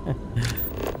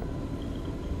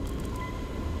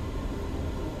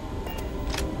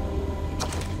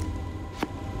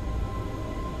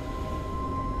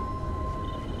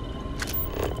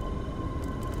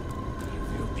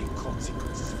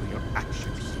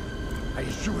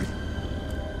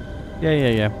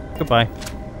 Yeah. Goodbye.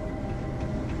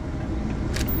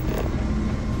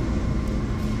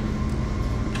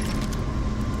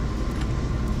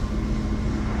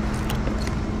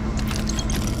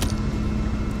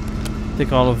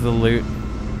 Take all of the loot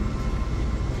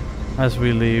as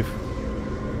we leave.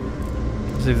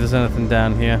 See if there's anything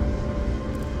down here.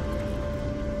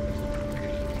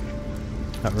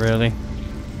 Not really.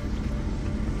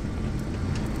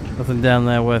 Nothing down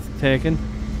there worth taking.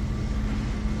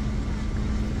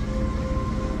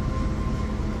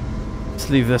 Let's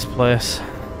leave this place.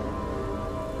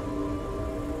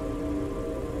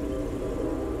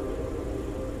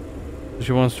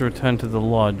 She wants to return to the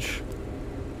lodge.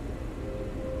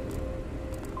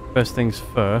 First things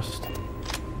first.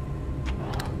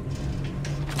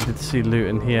 I did see loot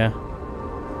in here.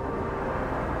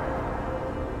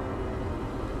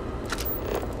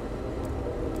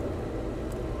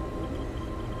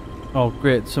 Oh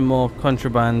great, some more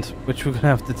contraband, which we're gonna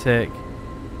have to take.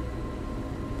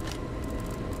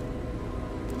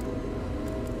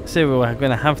 I say we're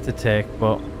gonna have to take,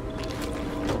 but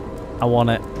I want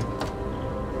it.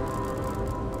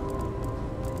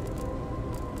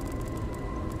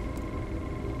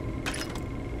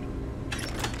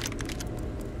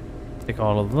 Take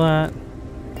all of that.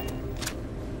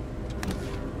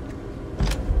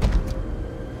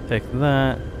 Take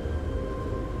that.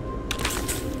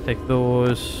 Take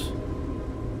those.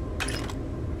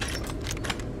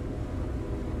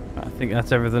 I think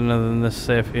that's everything other than this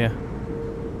safe here.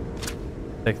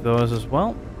 Take those as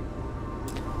well.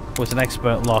 Oh, it's an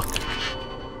expert lock.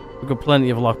 We've got plenty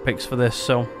of lock picks for this,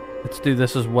 so let's do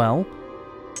this as well.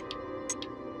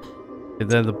 Okay,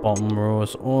 they're the bottom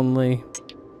rows only.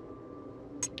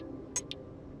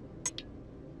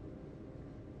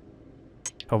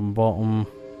 Top and bottom.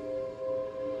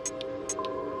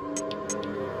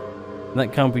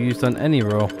 That can't be used on any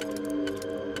row.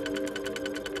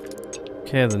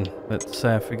 Okay then, let's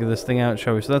figure this thing out,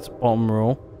 shall we? So that's bottom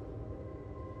row.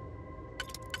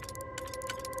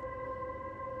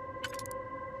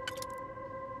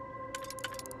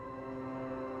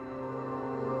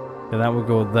 Okay, that would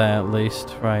go there at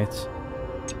least, right.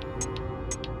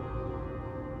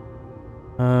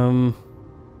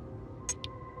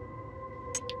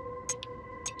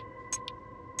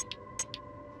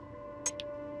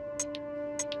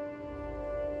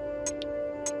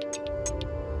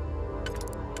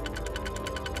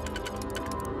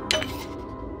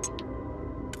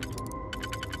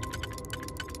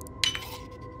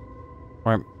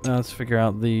 Right, now let's figure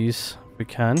out these if we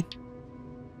can.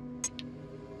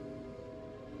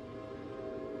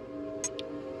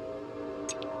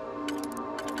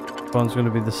 One's going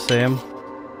to be the same.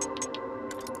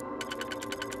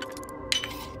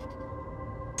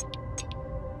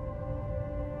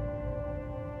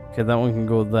 Okay, that one can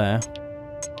go there.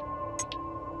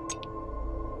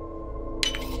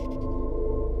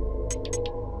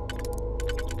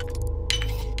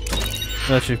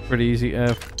 That's actually pretty easy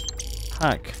to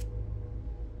hack.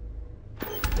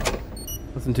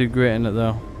 Nothing too great in it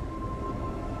though.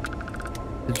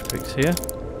 Digipix here.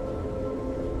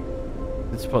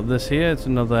 Let's spot this here. It's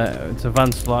another. It's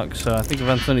advanced lock, so I think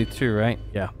advanced only 2, right?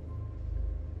 Yeah.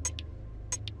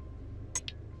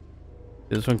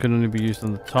 This one can only be used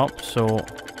on the top, so I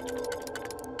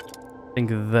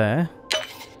think there.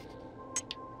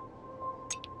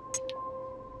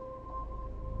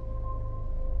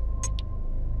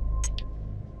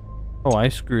 Oh, I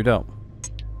screwed up.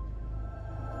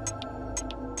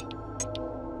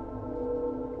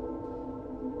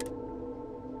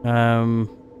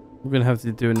 We're gonna have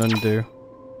to do an undo.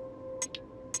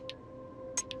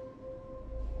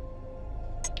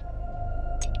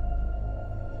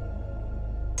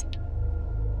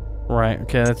 Right,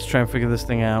 okay, let's try and figure this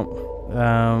thing out.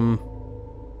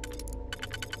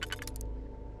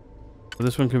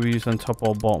 This one can be used on top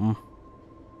or bottom.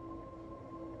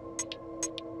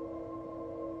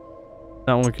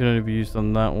 That one can only be used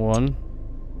on that one.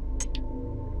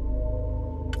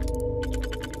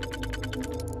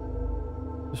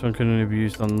 This one can only be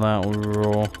used on that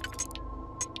row.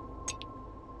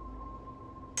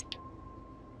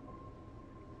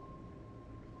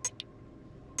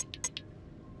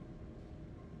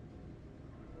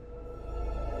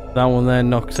 That one there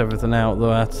knocks everything out though,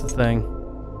 that's the thing.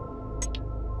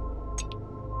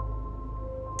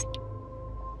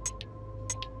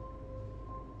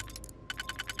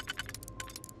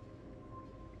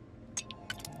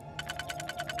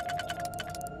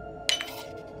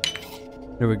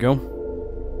 Here we go.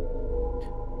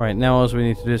 Right, now all we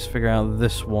need to do is figure out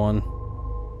this one.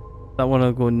 That one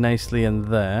will go nicely in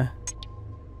there.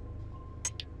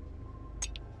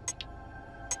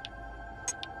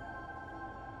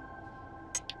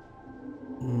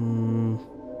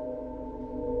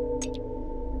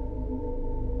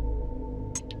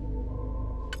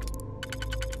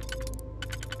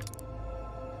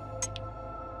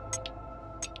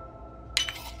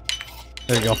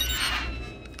 There we go.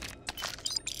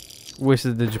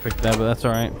 Wasted the digipick there, but that's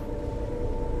alright.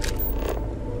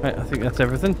 Right, I think that's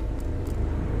everything.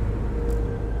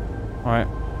 Alright,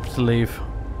 let's leave.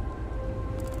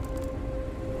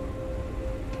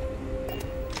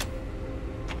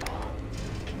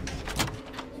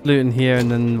 Loot in here and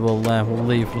then we'll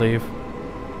leave.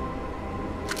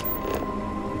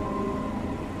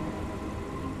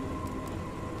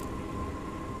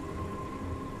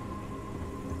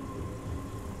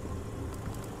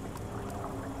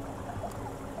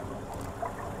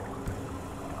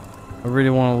 I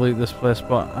really want to loot this place,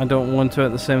 but I don't want to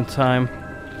at the same time.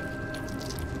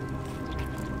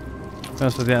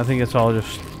 Honest with you, I think it's all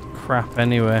just crap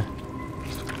anyway.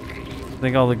 I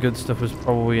think all the good stuff is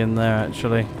probably in there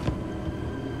actually.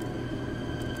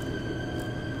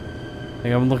 I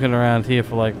think I'm looking around here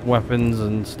for like weapons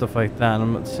and stuff like that and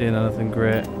I'm not seeing anything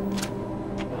great.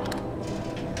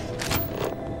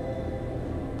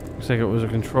 Looks like it was a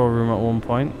control room at one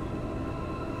point.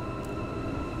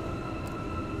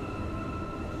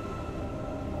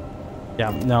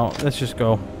 Yeah, no, let's just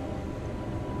go.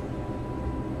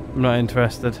 I'm not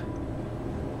interested.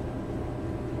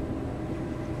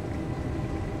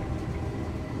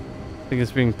 I think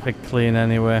it's being picked clean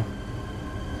anyway.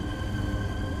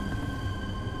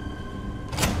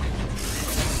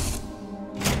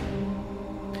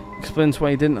 Explains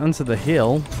why he didn't answer the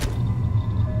hail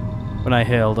when I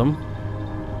hailed him.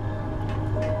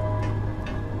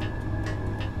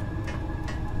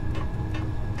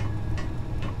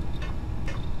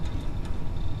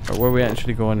 Where are we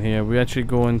actually going here? We're actually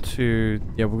going to...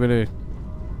 Yeah, we're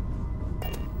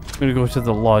gonna go to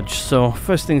the lodge. So,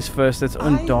 first things first, let's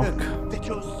undock. I heard that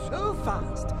you're so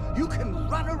fast, you can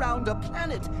run around a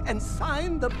planet and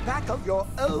sign the back of your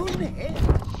own head.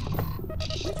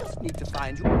 We just need to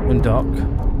find you. Undock.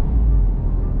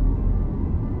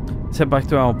 Let's head back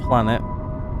to our planet.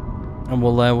 And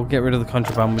we'll get rid of the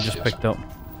contraband we just picked up.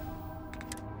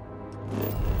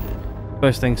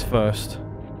 First things first.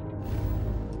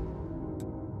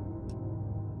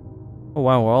 Oh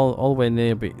wow, we're all the way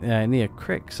near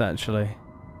Cricks actually.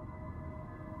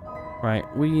 Right,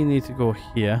 we need to go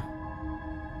here.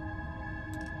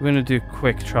 We're gonna do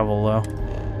quick travel though,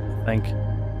 I think.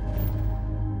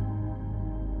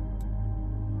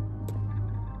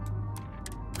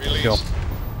 Release. Go.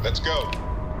 Let's go.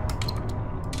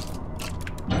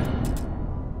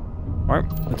 Alright,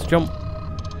 let's jump.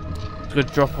 Let's go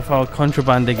drop off our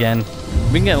contraband again.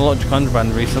 We've been getting a lot of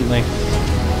contraband recently.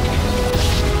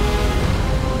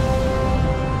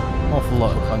 Awful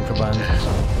lot of contraband.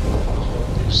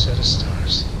 New set of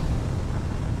stars.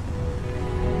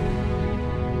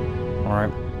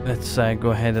 Alright, let's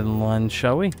go ahead and land,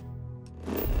 shall we?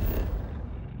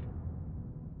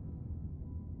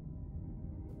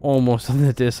 Almost on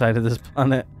the dear side of this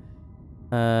planet.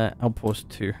 Outpost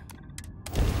 2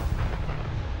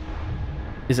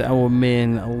 is our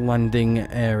main landing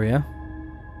area.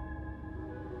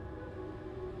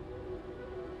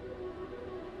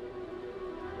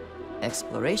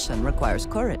 Exploration requires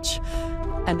courage,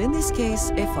 and in this case,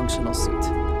 a functional suit.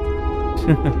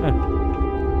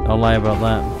 Don't lie about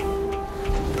that.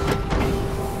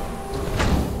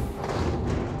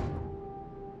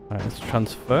 Alright, let's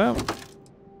transfer.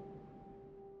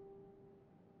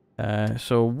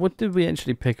 So what did we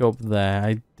actually pick up there?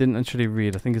 I didn't actually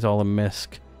read. I think it's all a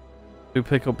misc. We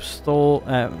pick up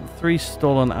 3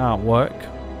 stolen artwork.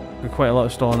 Quite a lot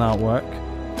of stolen artwork.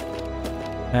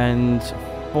 And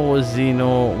 4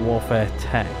 Xeno warfare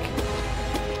tech.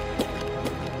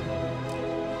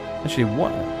 Actually,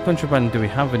 what contraband do we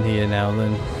have in here now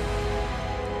then?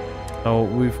 So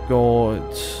we've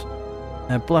got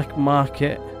a black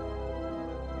market.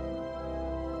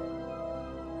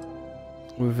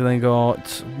 We've then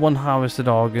got 1 harvested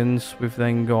organs. We've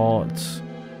then got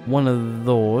 1 of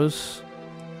those.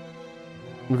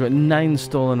 We've got 9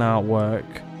 stolen artwork.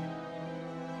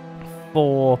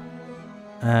 4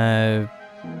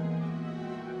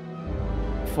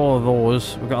 of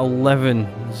those. We've got 11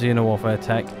 Xeno warfare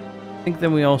tech. I think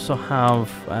then we also have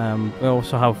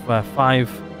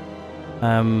 5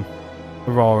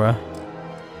 Aurora. I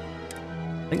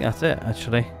think that's it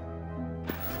actually.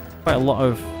 Quite a lot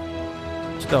of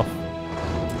stuff.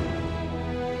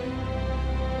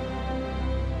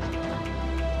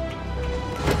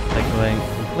 Cycling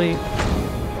complete.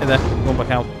 Hey there, going back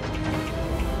out.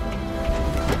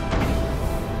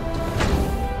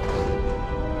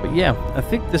 But yeah, I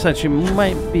think this actually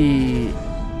might be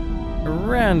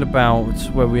around about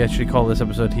where we actually call this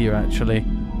episode here actually.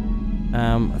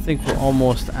 I think we're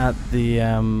almost at the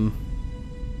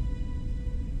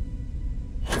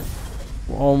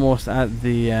almost at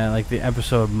the like the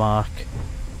episode mark.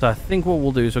 So I think what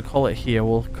we'll do is we'll call it here.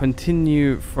 We'll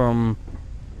continue from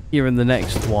here in the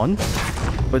next one.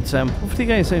 But hopefully you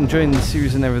guys are enjoying the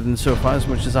series and everything so far as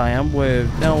much as I am. We're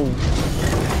now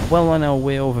well on our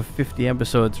way over 50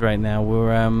 episodes right now.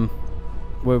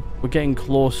 We're getting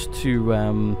close to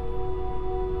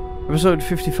episode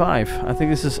 55. I think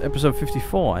this is episode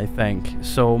 54, I think.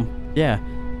 So yeah,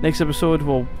 next episode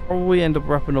we'll probably end up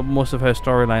wrapping up most of her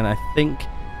storyline, I think,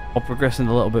 or progressing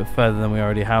a little bit further than we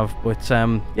already have. But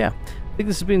yeah, I think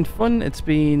this has been fun. It's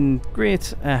been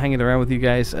great hanging around with you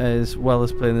guys as well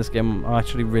as playing this game. I'm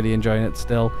actually really enjoying it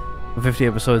still. We're 50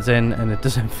 episodes in and it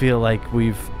doesn't feel like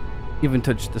we've even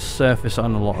touched the surface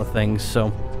on a lot of things.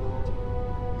 So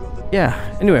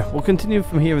yeah, anyway, we'll continue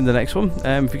from here in the next one.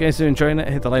 If you guys are enjoying it,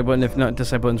 hit the like button. If not,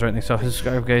 dislike button's right next to it.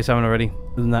 Subscribe if you guys haven't already.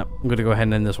 Other than that, I'm going to go ahead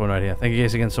and end this one right here. Thank you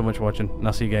guys again so much for watching, and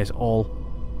I'll see you guys all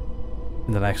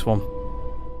in the next one.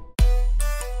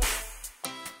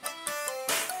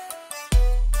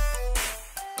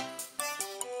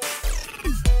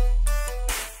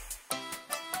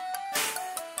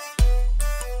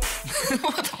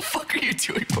 What the fuck are you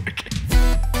doing, Morgan?